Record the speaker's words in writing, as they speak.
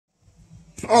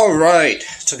Alright,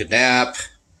 took a nap,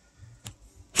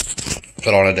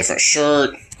 put on a different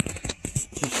shirt,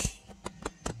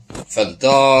 fed the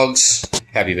dogs,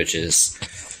 happy bitches.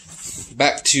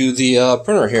 Back to the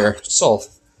printer here. It's all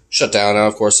shut down now.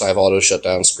 Of course, I have auto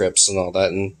shutdown scripts and all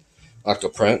that in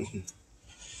Octoprint.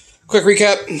 Quick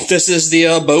recap, this is the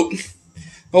boat.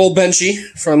 Old Benchy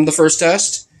from the first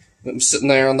test. I'm sitting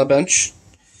there on the bench.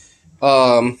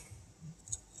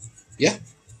 Yeah,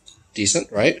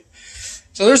 decent, right?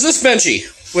 So there's this Benchy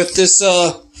with this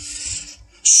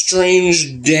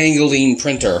strange dangling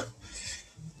printer.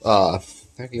 I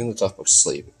can get the tough book to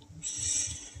sleep.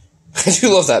 I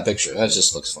do love that picture. That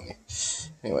just looks funny.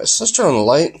 Anyways, let's turn on the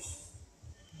light.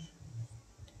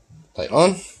 Light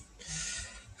on.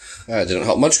 That didn't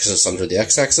help much because it's under the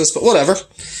x-axis, but whatever.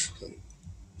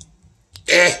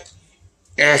 Let's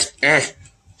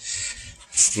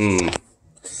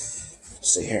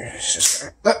see here.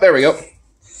 There we go.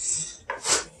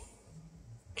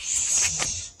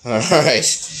 Alright.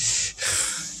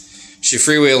 She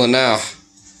freewheeling now.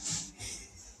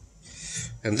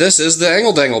 And this is the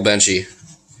Dangle Benchy.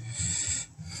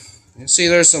 You see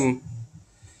there's some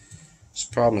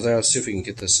problems there. Let's see if we can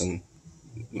get this in.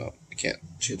 No, I can't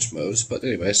change modes, but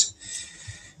anyways.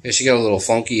 Yeah, she got a little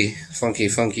funky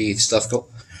stuff going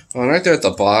on right there at the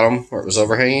bottom where it was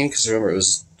overhanging, because remember it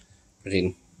was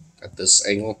putting at this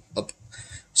angle up.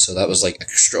 So that was like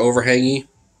extra overhangy.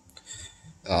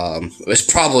 It was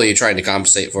probably trying to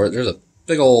compensate for it. There's a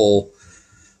big old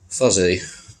fuzzy.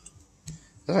 Is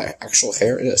that actual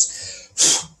hair? It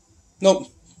is. Nope.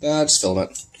 Just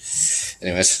filament.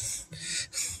 Anyways.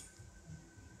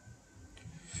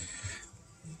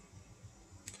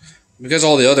 Because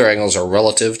all the other angles are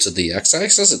relative to the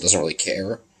x-axis, it doesn't really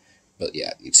care. But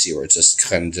yeah, you'd see where it just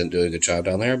kind of didn't do a good job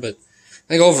down there. But I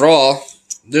think overall,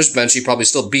 this Benchy probably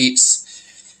still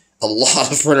beats a lot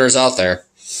of printers out there.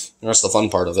 And that's the fun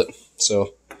part of it.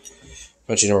 So,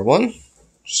 Benchy number 1.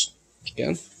 Just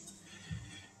again.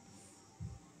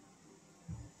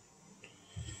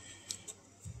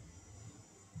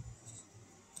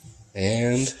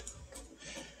 And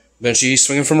Benchy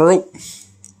swinging from a rope.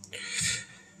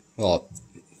 Well,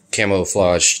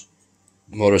 camouflage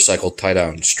motorcycle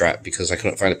tie-down strap, because I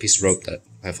couldn't find a piece of rope that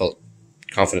I felt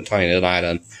confident tying it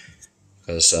on.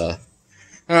 Because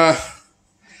I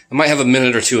might have a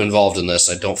minute or two involved in this.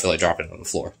 I don't feel like dropping it on the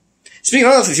floor. Speaking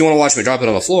of, if you want to watch me drop it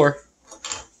on the floor,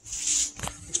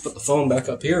 let's put the phone back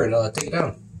up here and take it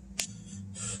down.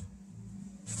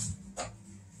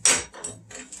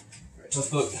 Alright, tough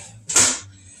book.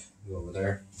 Go over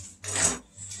there.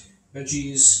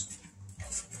 Benchy's.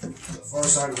 The far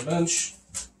side of the bench.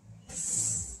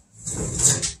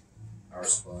 Power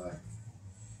supply.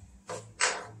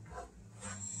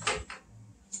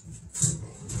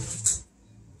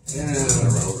 And I'm going to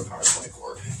run over the power supply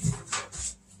cord.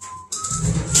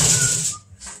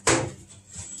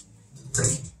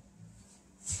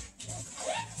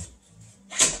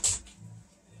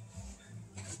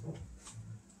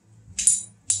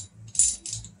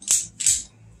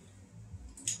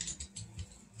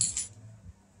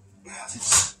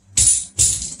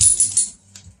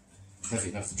 Heavy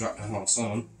enough to drop down on its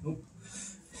own. Nope.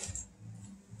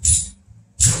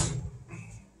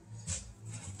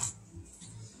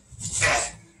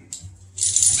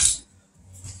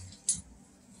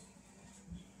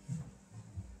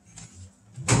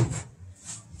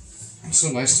 It's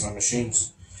so nice to my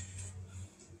machines.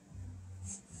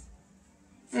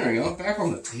 There we go, back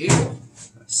on the table.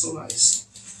 That's so nice.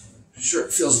 Sure,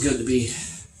 it feels good to be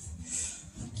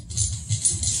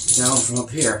down from up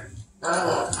here.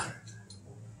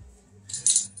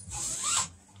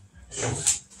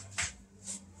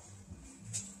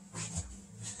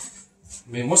 I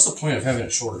mean, what's the point of having a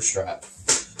shorter strap?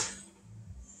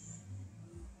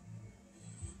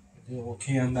 Get the little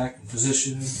cam back in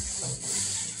position.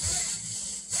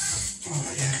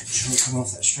 Oh yeah, it shouldn't come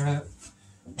off that strap.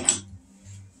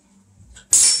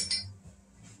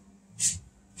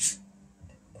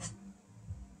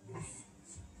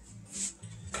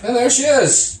 And there she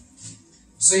is!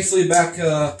 Safely back,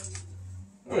 I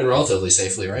mean, relatively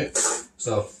safely, right?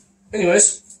 So,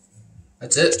 anyways,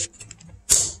 that's it.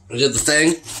 I did the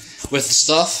thing with the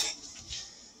stuff.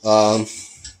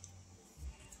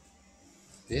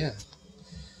 Yeah.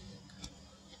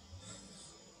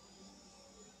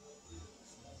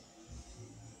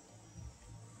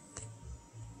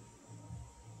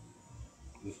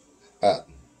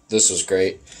 This was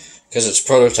great. Because it's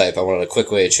prototype, I wanted a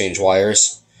quick way to change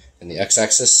wires in the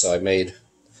x-axis, so I made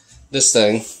this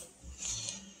thing.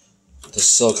 This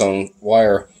silicone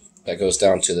wire that goes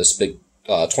down to this big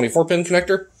 24-pin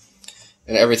connector.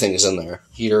 And everything is in there.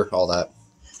 Heater, all that.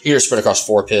 Heater spread across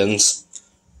 4 pins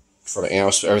for the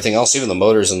amps, everything else, even the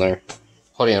motors in there.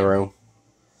 Plenty of room.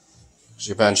 There's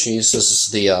your Benchies. This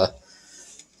is the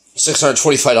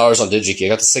 $625 on DigiKey. I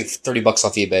got this thing for $30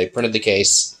 off eBay. Printed the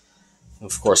case.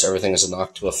 Of course, everything is a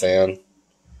knock to a fan.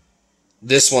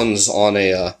 This one's on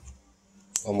a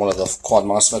on one of the quad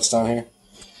MOSFETs down here.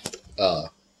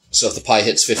 So if the pi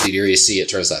hits 50 degrees C, it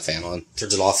turns that fan on.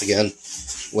 Turns it off again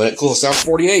when it cools down to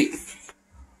 48.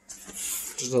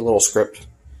 Just a little script.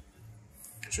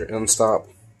 There's your end stop.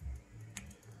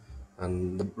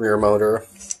 And the rear motor.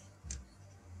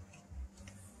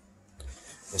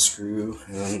 The screw.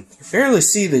 And you barely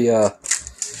see the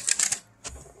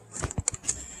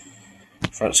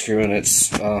front screw in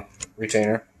its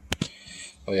retainer.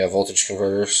 Oh yeah, voltage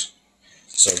converters.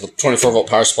 So the 24-volt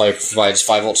power supply provides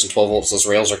 5 volts and 12 volts. Those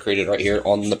rails are created right here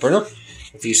on the printer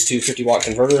with these two 50-watt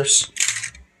converters.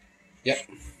 Yep.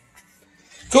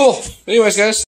 Cool. Anyways, guys.